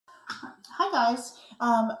Hi guys.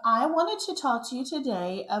 I wanted to talk to you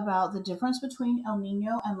today about the difference between El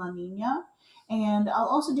Nino and La Nina, and I'll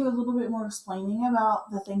also do a little bit more explaining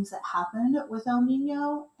about the things that happened with El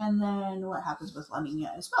Nino and then what happens with La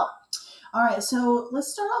Nina as well. All right, so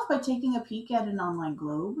let's start off by taking a peek at an online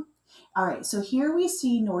globe. All right, so here we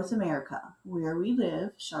see North America, where we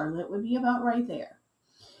live. Charlotte would be about right there.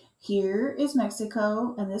 Here is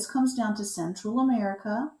Mexico, and this comes down to Central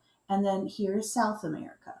America, and then here is South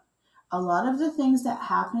America. A lot of the things that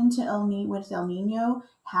happened to with El Nino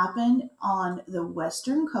happened on the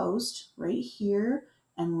western coast, right here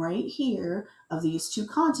and right here, of these two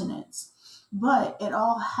continents. But it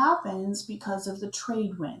all happens because of the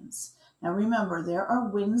trade winds. Now remember, there are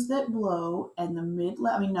winds that blow in the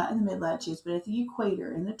I mean not in the mid latitudes, but at the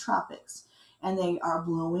equator in the tropics, and they are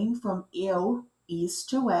blowing from east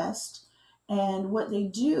to west. And what they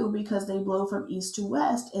do, because they blow from east to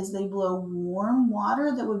west, is they blow warm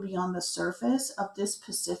water that would be on the surface of this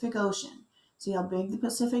Pacific Ocean. See how big the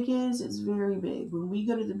Pacific is? It's very big. When we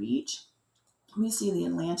go to the beach, we see the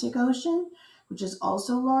Atlantic Ocean, which is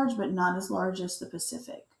also large, but not as large as the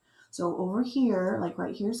Pacific. So over here, like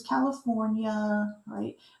right here is California,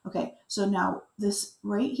 right? Okay, so now this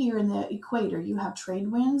right here in the equator, you have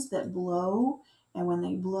trade winds that blow, and when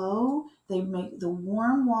they blow, they make the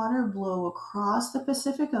warm water blow across the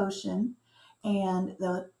Pacific Ocean, and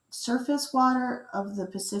the surface water of the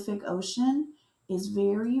Pacific Ocean is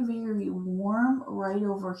very, very warm right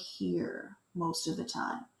over here most of the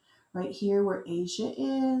time. Right here where Asia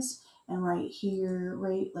is, and right here,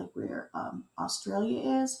 right like where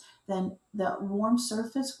Australia is, then the warm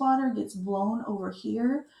surface water gets blown over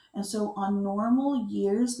here. And so on normal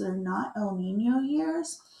years that are not El Nino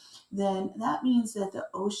years, then that means that the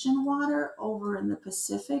ocean water over in the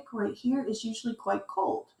Pacific right here is usually quite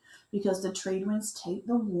cold because the trade winds take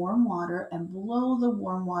the warm water and blow the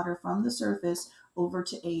warm water from the surface over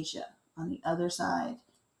to Asia on the other side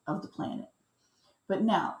of the planet. But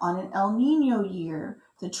now, on an El Nino year,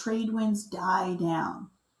 the trade winds die down.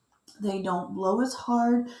 They don't blow as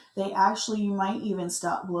hard. They actually might even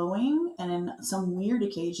stop blowing. And in some weird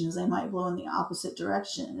occasions, they might blow in the opposite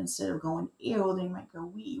direction. Instead of going ew, they might go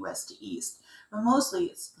wee, west to east. But mostly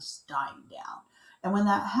it's just dying down. And when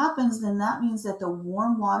that happens, then that means that the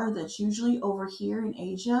warm water that's usually over here in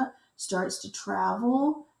Asia starts to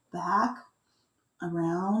travel back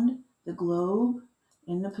around the globe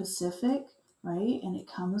in the Pacific, right? And it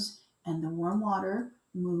comes, and the warm water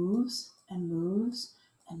moves and moves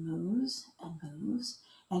and moves and moves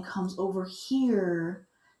and comes over here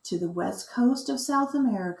to the west coast of South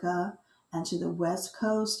America and to the west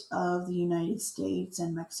coast of the United States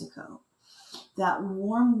and Mexico. That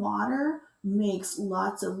warm water makes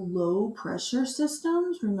lots of low pressure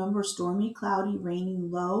systems. Remember, stormy, cloudy, raining,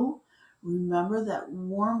 low. Remember that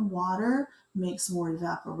warm water makes more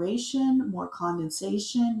evaporation, more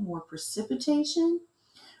condensation, more precipitation.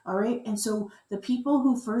 All right. And so the people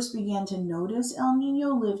who first began to notice El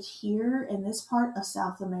Nino lived here in this part of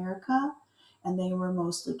South America, and they were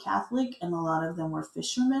mostly Catholic, and a lot of them were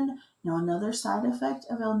fishermen. Now, another side effect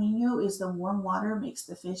of El Nino is the warm water makes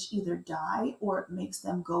the fish either die or it makes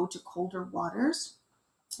them go to colder waters.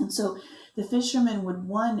 And so the fishermen would,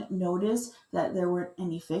 one, notice that there weren't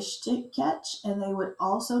any fish to catch, and they would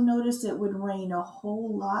also notice it would rain a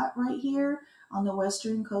whole lot right here on the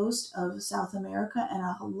western coast of South America and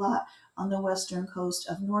a whole lot on the western coast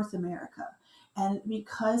of North America. And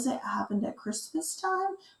because it happened at Christmas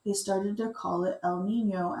time, they started to call it El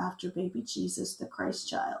Nino after baby Jesus, the Christ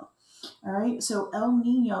child. All right, so El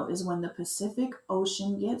Nino is when the Pacific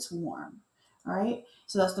Ocean gets warm. All right,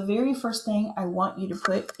 so that's the very first thing I want you to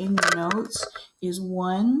put in your notes is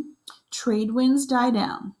one, trade winds die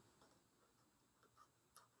down.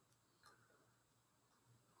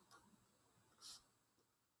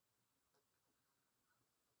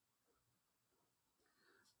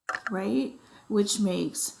 Right, which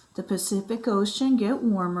makes the Pacific Ocean get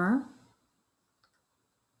warmer.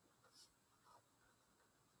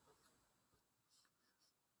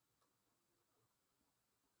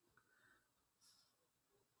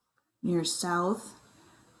 Near South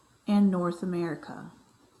and North America.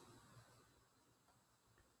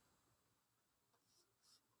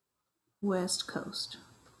 West Coast.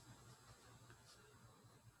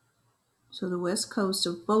 So the west coast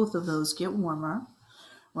of both of those get warmer,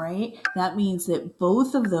 right? That means that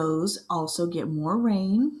both of those also get more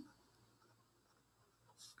rain.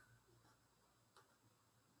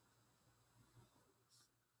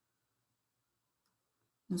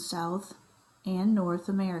 In South and North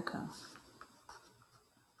America.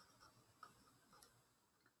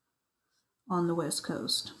 On the west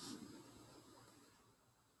coast.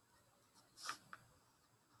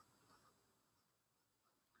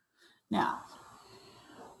 Now,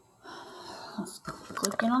 let's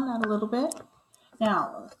click in on that a little bit.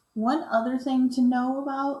 Now, one other thing to know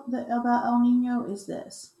about El Nino is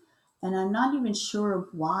this, and I'm not even sure of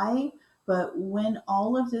why, but when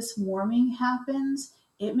all of this warming happens,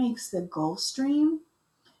 it makes the Gulf Stream,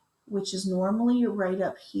 which is normally right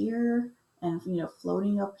up here and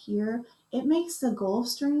floating up here, it makes the Gulf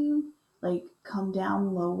Stream like come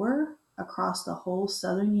down lower across the whole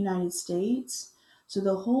southern United States. So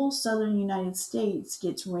the whole southern United States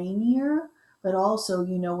gets rainier, but also,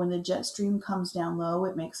 when the jet stream comes down low,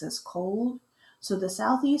 it makes us cold. So the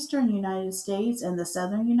southeastern United States and the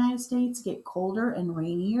southern United States get colder and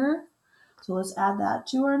rainier. So let's add that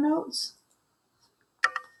to our notes.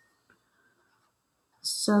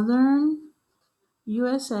 Southern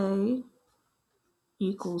USA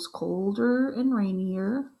equals colder and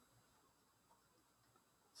rainier.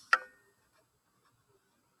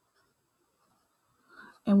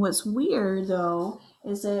 And what's weird though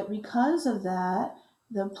is that because of that,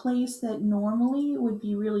 the place that normally would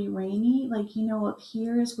be really rainy, like up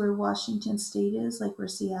here is where Washington State is, like where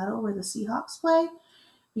Seattle, where the Seahawks play,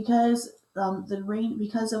 because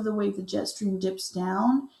because of the way the jet stream dips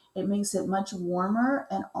down, it makes it much warmer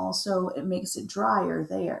and also it makes it drier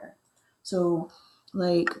there. So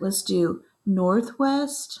like let's do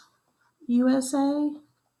Northwest USA,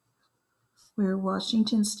 where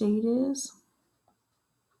Washington State is.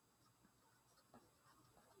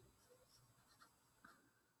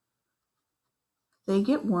 They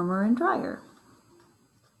get warmer and drier.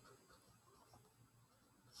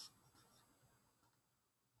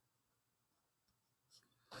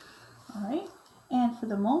 All right, and for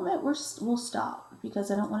the moment, we'll stop because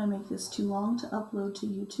I don't want to make this too long to upload to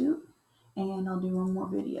YouTube, and I'll do one more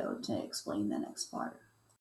video to explain the next part.